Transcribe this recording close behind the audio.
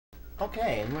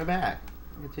Okay, and we're back.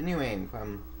 Continuing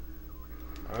from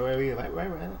right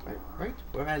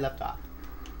where I left off.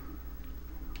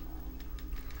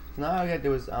 So now all I gotta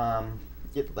do is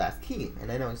get the last key,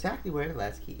 and I know exactly where the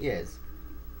last key is.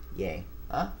 Yay,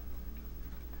 huh?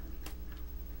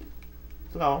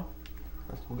 So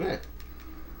let's go get it.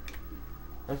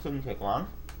 This shouldn't take long.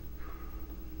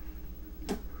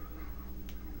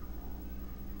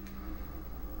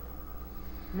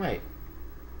 Wait.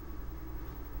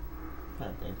 I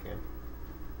don't think it.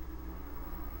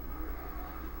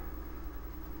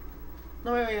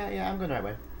 No, wait, yeah, I'm going the right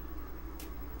way.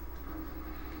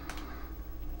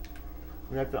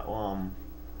 We have to,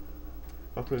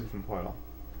 go through a different portal.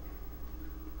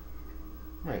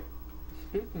 Wait,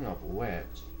 speaking of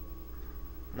which...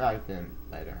 No, I can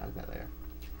later, I'll do that later.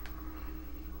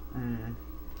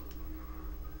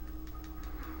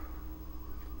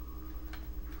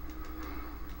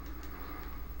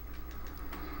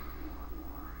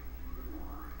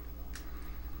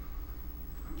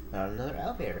 Found another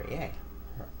elevator, yay.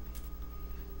 Huh.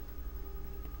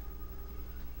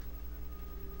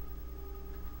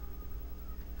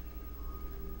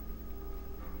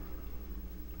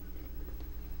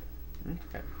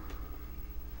 Okay.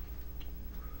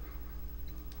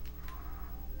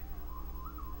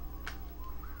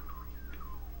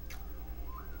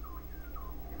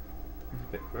 A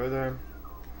bit further.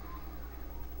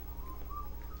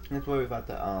 That's where we got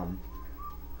the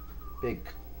big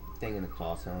thing in the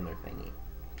claw cylinder thingy.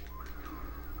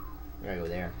 We gotta go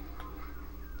there.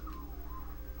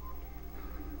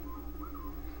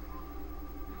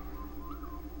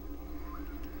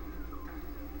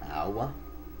 Ow.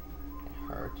 It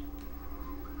hurt.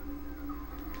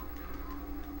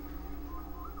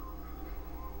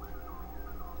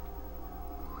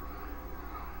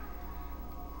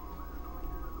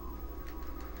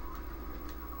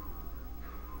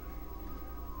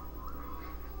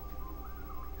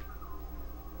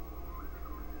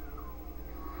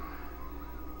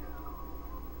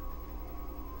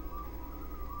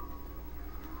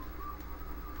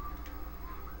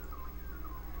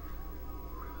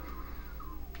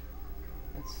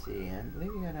 Let's see, I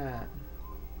believe we gotta...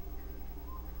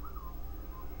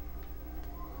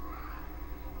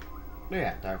 Oh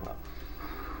yeah, dark love.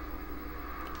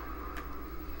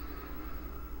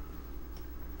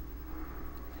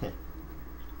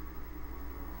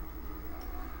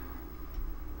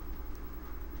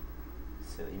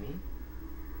 Silly me.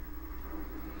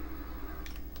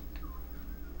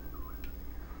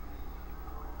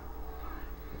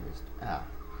 Ah.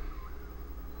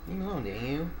 Leave me alone, dang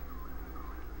you.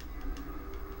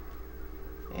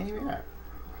 And here we are.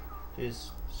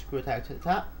 Just screw attack to the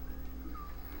top.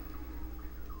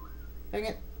 Dang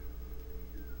it.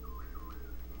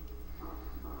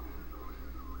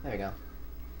 There we go.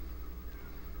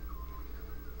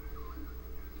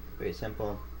 Very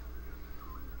simple.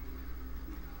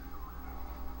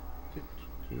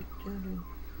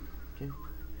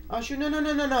 Oh shoot, no.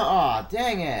 Aw,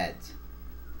 dang it.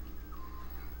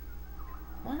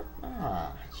 What?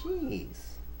 Ah, jeez.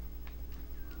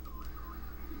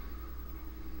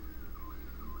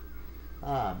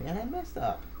 Ah, man, I messed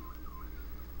up.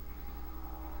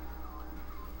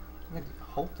 I'm gonna do the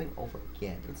whole thing over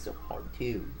again. It's so hard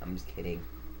too. I'm just kidding.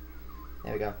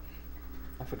 There we go.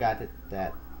 I forgot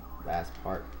that last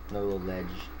part. No little ledge.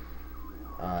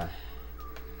 Oh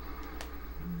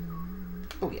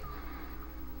yeah.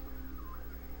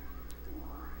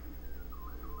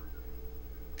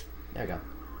 There we go.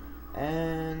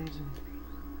 And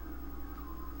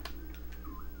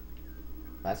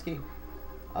last key.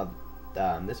 Of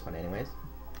this one anyways.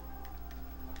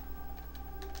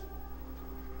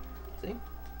 See?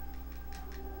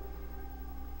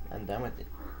 I'm done with it.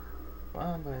 Come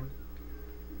on, bud.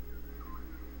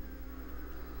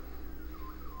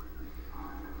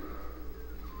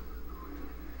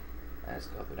 Let's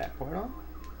go through that portal.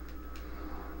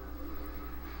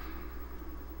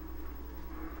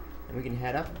 And we can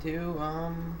head up to,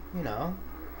 you know,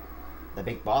 the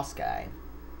big boss guy.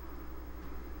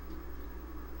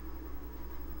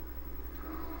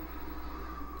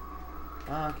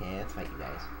 Okay, let's fight you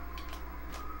guys.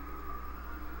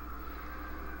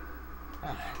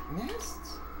 Ah, I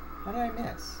missed? How did I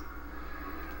miss?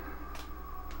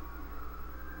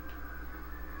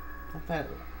 I thought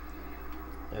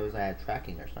it was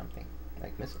tracking or something,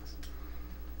 like missiles.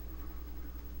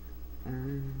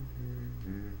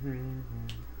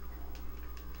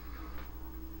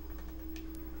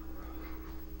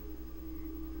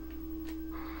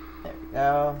 There we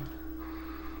go.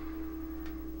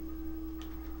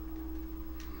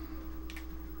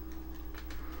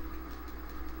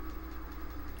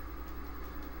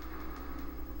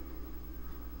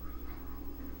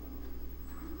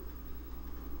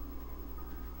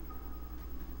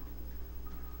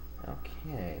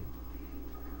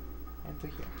 through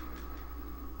here.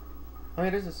 Oh, yeah,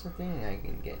 there's a thing I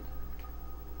can get.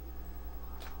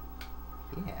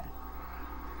 Yeah.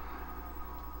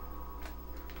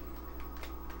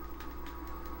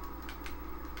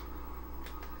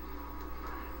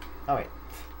 Oh, wait.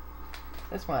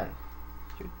 This one.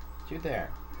 Shoot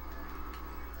there.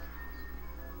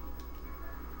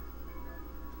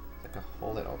 It's like a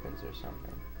hole that opens or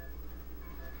something.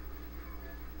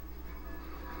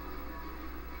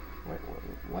 Wait,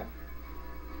 what?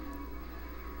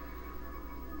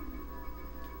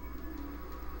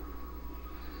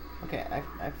 Okay,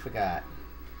 I forgot.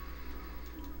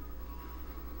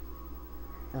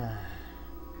 Come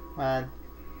on.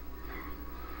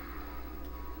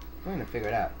 We're gonna figure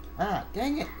it out. Ah,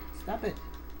 dang it! Stop it!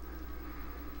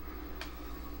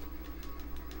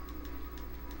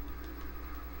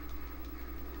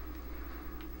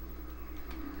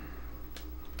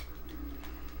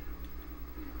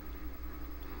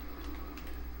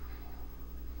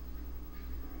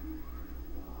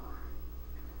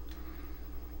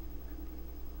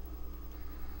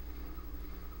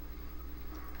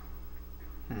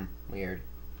 Weird.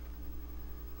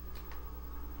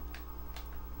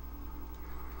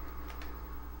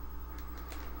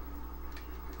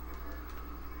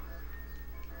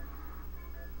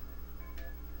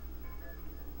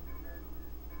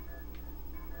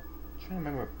 I'm trying to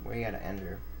remember where you gotta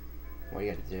enter. What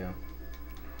you gotta do.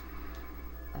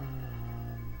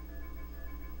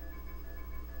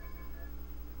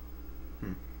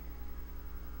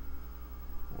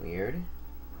 Weird.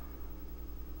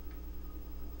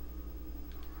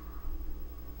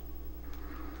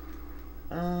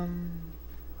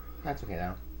 That's okay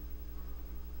though.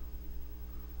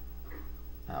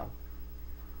 Oh.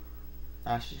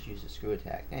 I should use a screw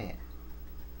attack. Dang it.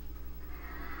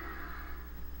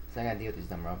 So I gotta deal with these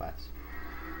dumb robots.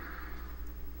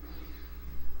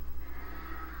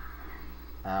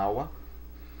 Ow.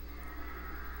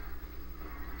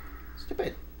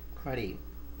 Stupid cruddy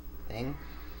thing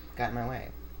got in my way.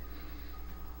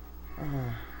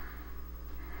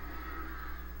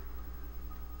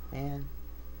 Man.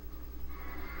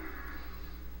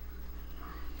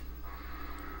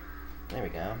 There we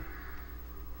go.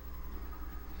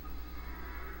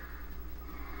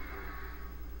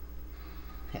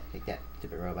 Take that,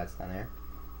 stupid robots down there.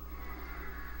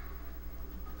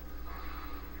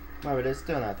 Well, but there's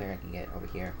still another thing I can get over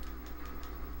here.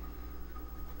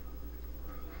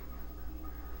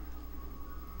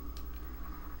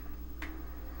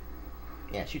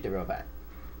 Yeah, shoot the robot.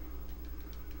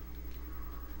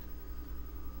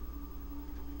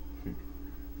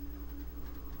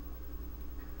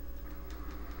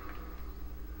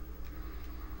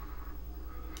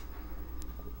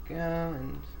 Go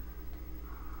and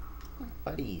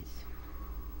buddies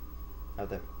of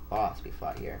the boss we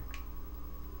fought here.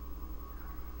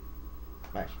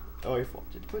 Smash. Oh, you fought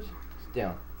it. Put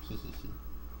still. Hee hee hee.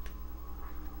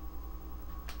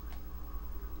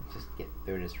 Let's just get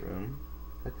through this room.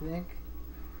 I think.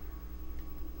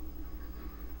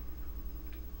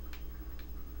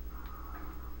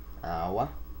 Ow.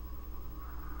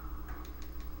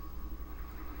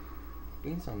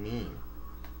 Being so mean.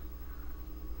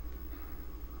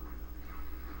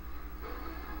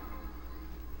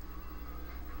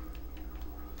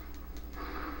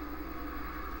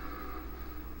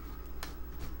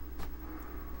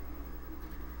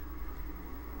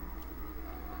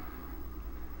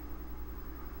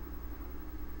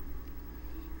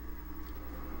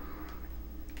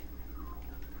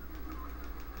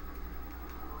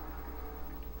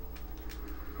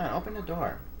 Open the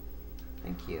door.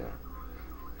 Thank you.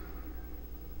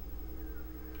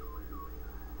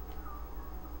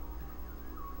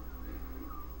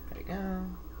 There we go.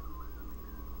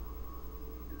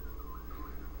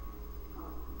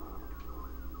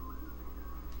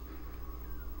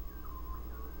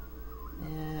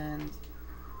 And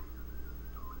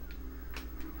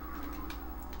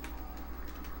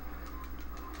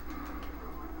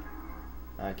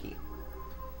okay.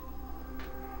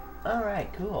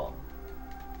 Alright, cool.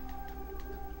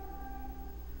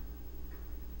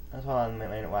 That's all a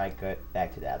minute while I get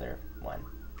back to the other one.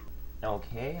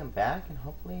 Okay, I'm back and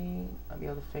hopefully I'll be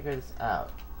able to figure this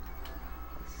out.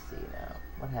 Let's see now.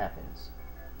 What happens?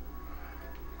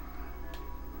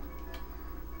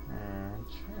 I'm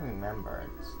trying to remember.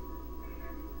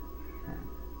 I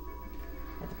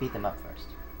have to beat them up first.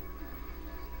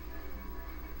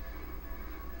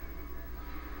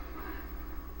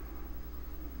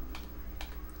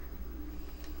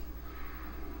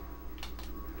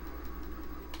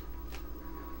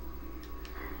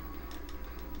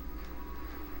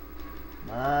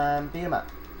 Beat him up.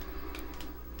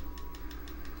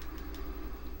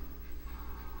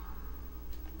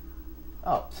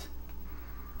 Oh.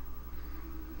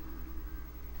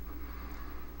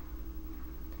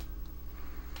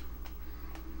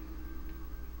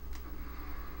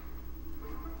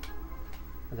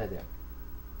 What did I do?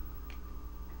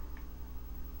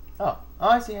 Oh. Oh,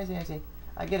 I see, I see, I see.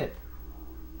 I get it.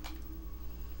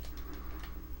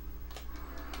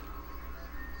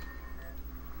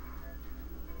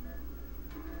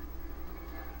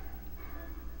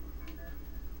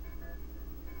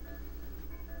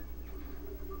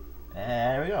 And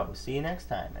there we go. See you next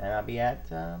time. And I'll be at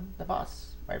the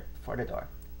boss right before the door.